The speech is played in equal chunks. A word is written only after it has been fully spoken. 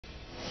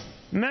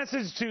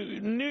Message to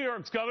New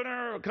York's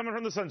governor coming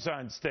from the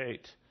Sunshine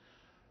State.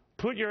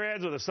 Put your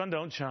ads where the sun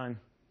don't shine.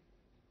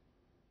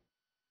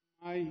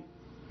 My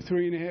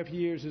 3.5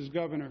 years as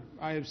governor,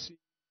 I have seen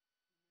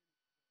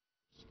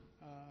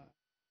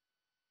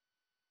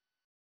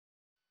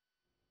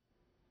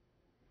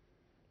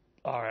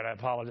All right, I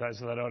apologize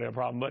for that audio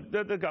problem,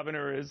 but the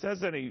governor is,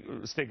 as any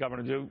state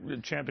governor do,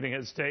 championing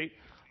his state,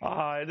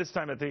 this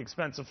time at the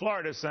expense of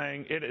Florida,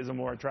 saying it is a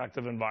more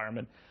attractive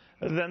environment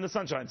than the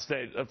Sunshine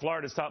State.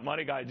 Florida's top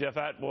money guy, Jeff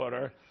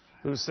Atwater,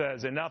 who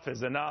says enough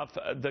is enough.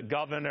 The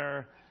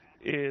governor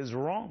is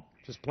wrong,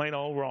 just plain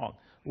old wrong.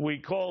 We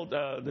called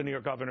the New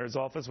York governor's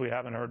office. We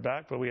haven't heard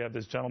back, but we have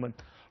this gentleman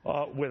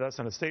with us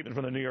and a statement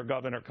from the New York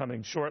governor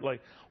coming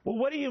shortly. Well,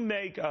 what do you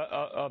make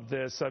of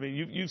this? I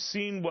mean, you've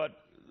seen what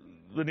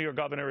the New York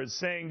governor is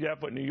saying,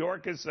 Jeff, what New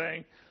York is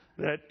saying,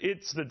 that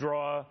it's the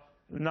draw,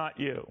 not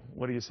you.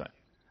 What do you say?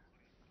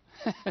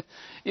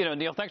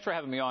 Neil, thanks for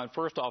having me on.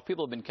 First off,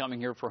 people have been coming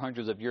here for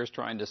hundreds of years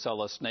trying to sell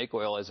us snake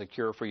oil as a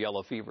cure for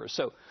yellow fever.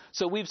 So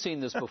we've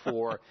seen this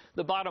before.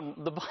 The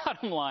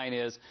bottom line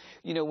is,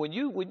 when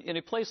in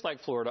a place like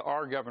Florida,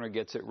 our governor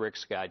gets it, Rick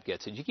Scott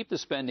gets it. You keep the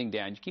spending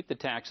down, you keep the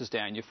taxes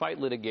down, you fight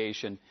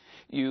litigation,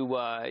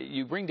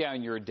 you bring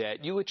down your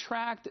debt, you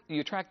attract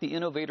the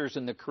innovators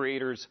and the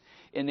creators,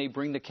 and they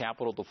bring the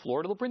capital to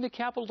Florida. They'll bring the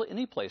capital to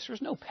any place.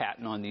 There's no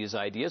patent on these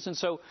ideas. And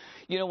so,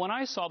 when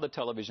I saw the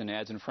television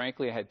ads, and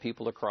frankly, I had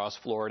people across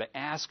Florida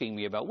asking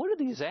me about what are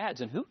these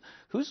ads and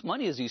whose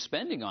money is he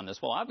spending on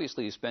this? Well,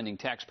 obviously he's spending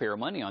taxpayer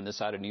money on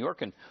this out of New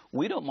York, and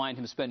we don't mind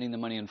him spending the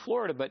money in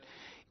Florida, but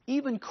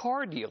even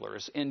car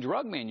dealers and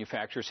drug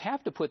manufacturers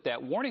have to put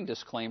that warning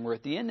disclaimer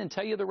at the end and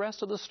tell you the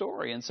rest of the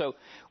story. And so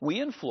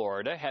we in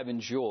Florida have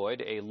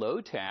enjoyed a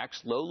low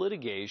tax, low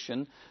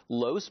litigation,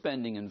 low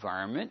spending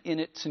environment, and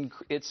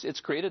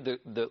it's created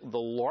the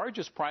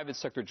largest private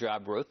sector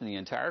job growth in the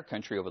entire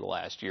country over the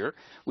last year.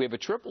 We have a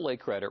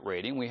AAA credit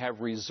rating. We have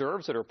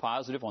reserves that are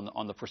positive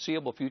on the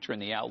foreseeable future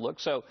and the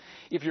outlook. So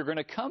if you're going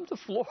to come to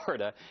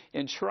Florida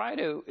and try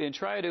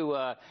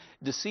to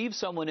deceive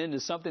someone into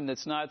something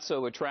that's not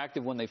so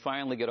attractive when they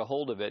finally get a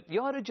hold of it,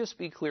 you ought to just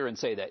be clear and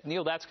say that.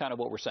 Neil, that's kind of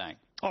what we're saying.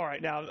 All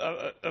right. Now,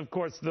 of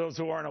course, those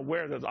who aren't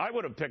aware of this, I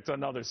would have picked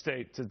another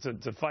state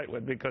to fight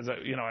with because,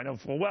 I know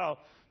full well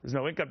there's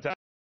no income tax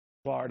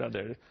in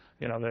Florida.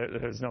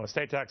 There's no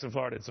estate tax in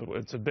Florida.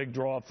 It's a big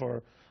draw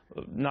for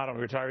not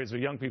only retirees but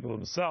young people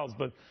themselves.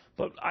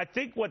 But I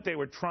think what they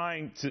were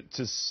trying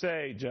to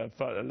say, Jeff,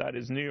 that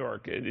is New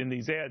York, in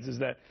these ads, is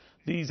that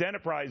these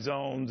enterprise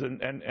zones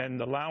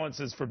and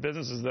allowances for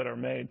businesses that are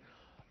made,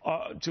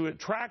 to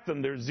attract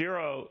them, there's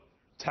zero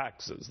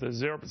taxes.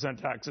 There's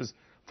 0% taxes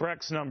for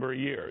X number of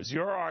years.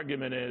 Your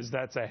argument is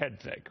that's a head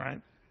fake,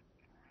 right?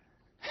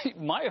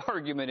 My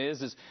argument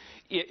is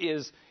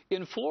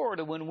in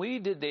Florida, when we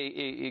did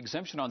the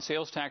exemption on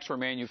sales tax for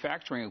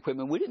manufacturing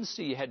equipment, we didn't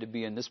see you had to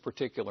be in this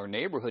particular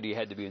neighborhood, you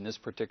had to be in this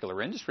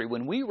particular industry.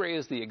 When we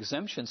raised the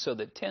exemption so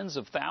that tens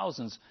of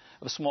thousands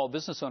of small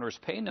business owners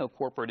pay no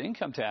corporate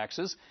income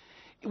taxes,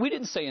 we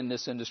didn't say in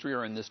this industry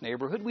or in this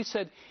neighborhood. We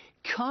said,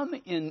 come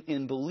in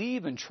and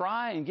believe and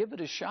try and give it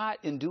a shot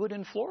and do it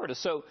in Florida.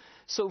 So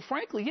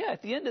frankly, yeah,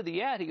 at the end of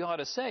the ad, he ought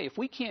to say, if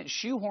we can't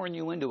shoehorn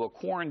you into a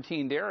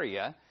quarantined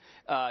area,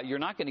 you're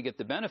not going to get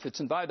the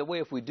benefits. And by the way,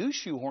 if we do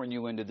shoehorn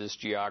you into this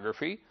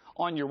geography,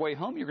 on your way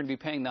home, you're going to be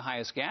paying the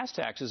highest gas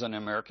taxes in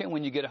America. And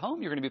when you get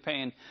home, you're going to be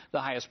paying the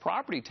highest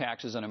property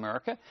taxes in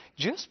America.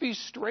 Just be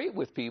straight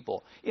with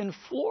people. In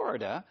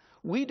Florida,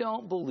 we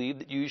don't believe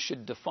that you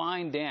should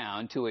define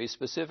down to a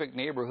specific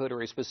neighborhood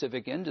or a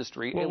specific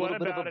industry a little bit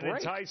of a break. Well, what about an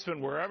enticement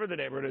wherever the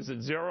neighborhood is at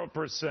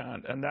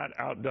 0%, and that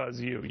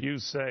outdoes you? You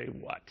say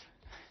what?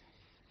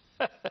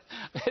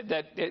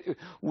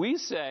 We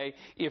say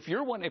if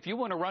you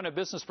want to run a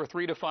business for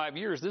 3 to 5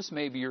 years, this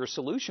may be your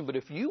solution. But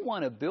if you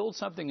want to build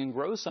something and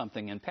grow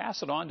something and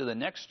pass it on to the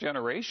next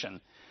generation,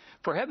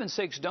 for heaven's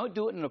sakes, don't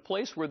do it in a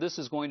place where this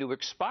is going to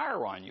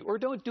expire on you, or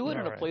don't do it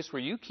in a place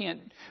where you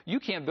can't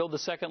build a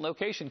second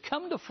location.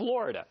 Come to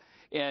Florida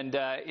and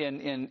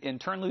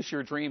turn loose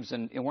your dreams,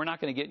 and we're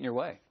not going to get in your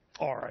way.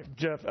 All right,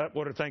 Jeff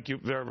Atwater, thank you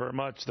very, very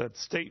much. That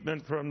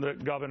statement from the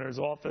governor's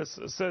office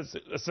says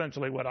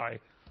essentially what I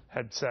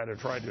had said or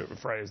tried to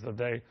phrase, that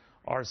they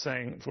are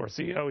saying for a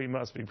CEO he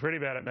must be pretty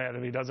bad at math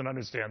if he doesn't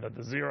understand that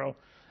the zero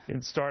in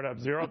startup,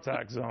 zero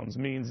tax zones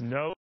means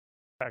no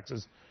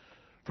taxes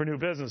for new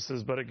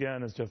businesses. But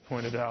again, as Jeff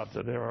pointed out,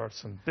 that there are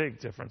some big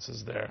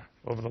differences there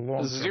over the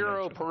long term.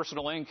 Zero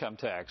personal income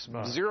tax.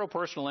 Zero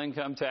personal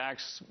income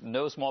tax,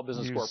 no small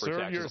business corporate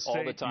taxes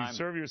all the time. You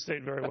serve your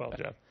state very well,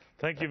 Jeff.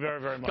 Thank you very,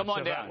 very much. Come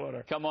on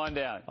down. Come on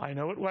down. I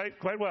know it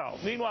quite well.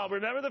 Meanwhile,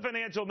 remember the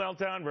financial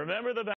meltdown. Remember the